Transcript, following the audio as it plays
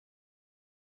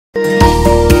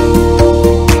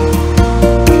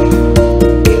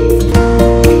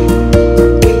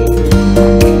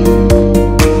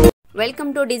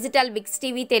To digital Biggs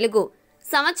TV Telugu.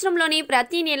 సంవత్సరంలోని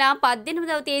ప్రతి నెల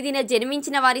 18వ తేదీన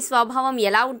జన్మించిన వారి స్వభావం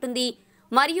ఎలా ఉంటుంది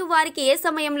మరియు వారికి ఏ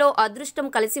సమయంలో అదృష్టం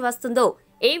కలిసి వస్తుందో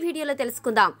ఈ వీడియోలో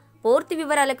తెలుసుకుందాం. పూర్తి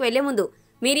వివరాలకు వెళ్లే ముందు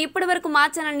మీరు ఇప్పటివరకు మా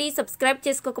ఛానల్ ని సబ్స్క్రైబ్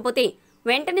చేసుకోకపోతే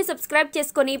వెంటనే సబ్స్క్రైబ్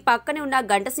చేసుకొని పక్కనే ఉన్న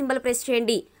గంట సింబల్ ప్రెస్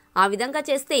చేయండి. ఆ విధంగా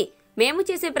చేస్తే మేము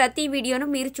చేసే ప్రతి వీడియోను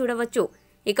మీరు చూడవచ్చు.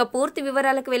 ఇక పూర్తి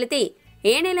వివరాలకు వెళితే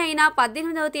ఏ నెల అయినా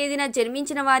 18వ తేదీన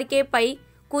జన్మించిన వారికే పై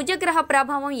కుజగ్రహ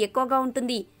ప్రభావం ఎక్కువగా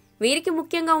ఉంటుంది. వీరికి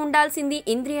ముఖ్యంగా ఉండాల్సింది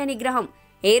ఇంద్రియ నిగ్రహం.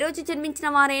 ఏ రోజు జన్మించిన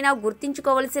వారైనా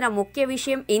గుర్తించుకోవలసిన ముఖ్య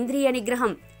విషయం ఇంద్రియ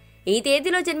నిగ్రహం. ఈ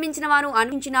తేదీలో జన్మించిన వారు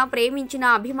అనుభవించినా, ప్రేమించినా,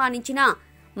 అభిమానించినా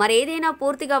మరేదైనా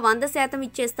పూర్తిగా 100%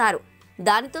 ఇచ్చేస్తారు.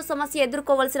 దానితో సమస్య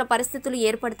ఎదుర్కోవలసిన పరిస్థితులు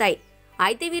ఏర్పడతాయి.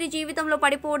 అయితే వీరి జీవితంలో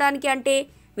పడిపోవడానికి అంటే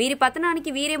వీరి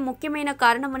పతనానికి వీరే ముఖ్యమైన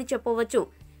కారణమని చెప్పవచ్చు.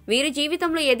 వీరి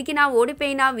జీవితంలో ఎదిగినా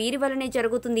ఓడిపోయినా వీరి వల్లనే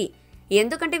జరుగుతుంది.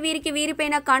 ఎందుకంటే వీరికి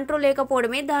వీరిపైన కంట్రోల్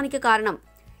లేకపోవడమే దానికి కారణం.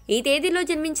 ఈ తేదీలో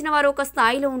జన్మించిన వారు ఒక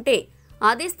స్థాయిలో ఉంటే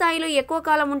అదే స్థాయిలో ఎక్కువ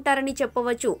కాలం ఉంటారని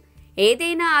చెప్పవచ్చు.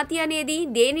 ఏదైనా అతి అనేది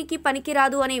దేనికి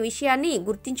పనికిరాదు అనే విషయాన్ని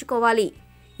గుర్తించుకోవాలి.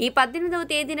 ఈ 18వ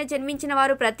తేదీన జన్మించిన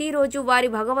వారు ప్రతిరోజు వారి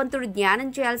భగవంతుడు ధ్యానం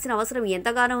చేయాల్సిన అవసరం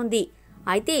ఎంతగానో ఉంది.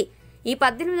 అయితే ఈ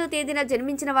 18వ తేదీన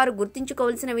జన్మించిన వారు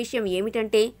గుర్తించుకోవాల్సిన విషయం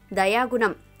ఏమిటంటే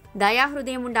దయాగుణం,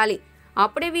 దయాహృదయం ఉండాలి.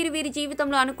 అప్పుడే వీరి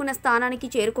జీవితంలో అనుకున్న స్థానానికి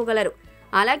చేరుకోగలరు.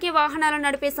 అలాగే వాహనాలను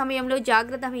నడిపే సమయంలో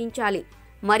జాగ్రత్త వహించాలి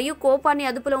మరియు కోపాన్ని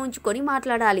అదుపులో ఉంచుకొని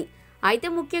మాట్లాడాలి. అయితే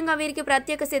ముఖ్యంగా వీరికి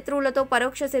ప్రత్యేక శత్రువులతో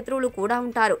పరోక్ష శత్రువులు కూడా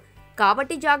ఉంటారు.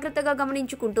 కాబట్టి జాగ్రత్తగా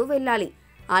గమనించుకుంటూ వెళ్ళాలి.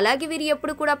 అలాగే వీరు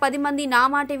ఎప్పుడు కూడా 10 మంది నా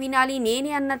మాట వినాలి,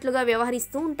 నేనే అన్నట్లుగా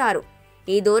వ్యవహరిస్తూ ఉంటారు.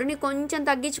 ఈ ధోరణి కొంచెం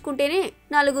తగ్గించుకుంటేనే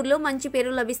నలుగురిలో మంచి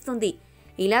పేరు లభిస్తుంది.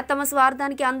 ఇలా తమ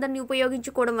స్వార్థానికి అందరినీ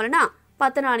ఉపయోగించుకోవడం వలన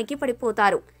పతనానికి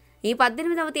పడిపోతారు. ఈ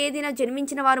 18వ తేదీన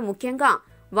జన్మించిన వారు ముఖ్యంగా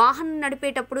వాహనం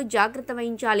నడిపేటప్పుడు జాగ్రత్త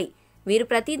వహించాలి. వీరు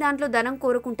ప్రతి దాంట్లో ధనం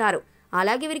కోరుకుంటారు.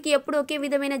 అలాగే వీరికి ఎప్పుడు ఒకే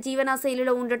విధమైన జీవన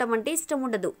శైలిలో ఉండటం అంటే ఇష్టం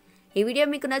ఉండదు. ఈ వీడియో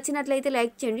మీకు నచ్చినట్లయితే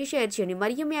లైక్ చేయండి, షేర్ చేయండి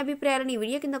మరియు మీ అభిప్రాయాలను ఈ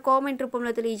వీడియో కింద కామెంట్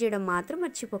రూపంలో తెలియజేయడం మాత్రం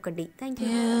మర్చిపోకండి. Thank you.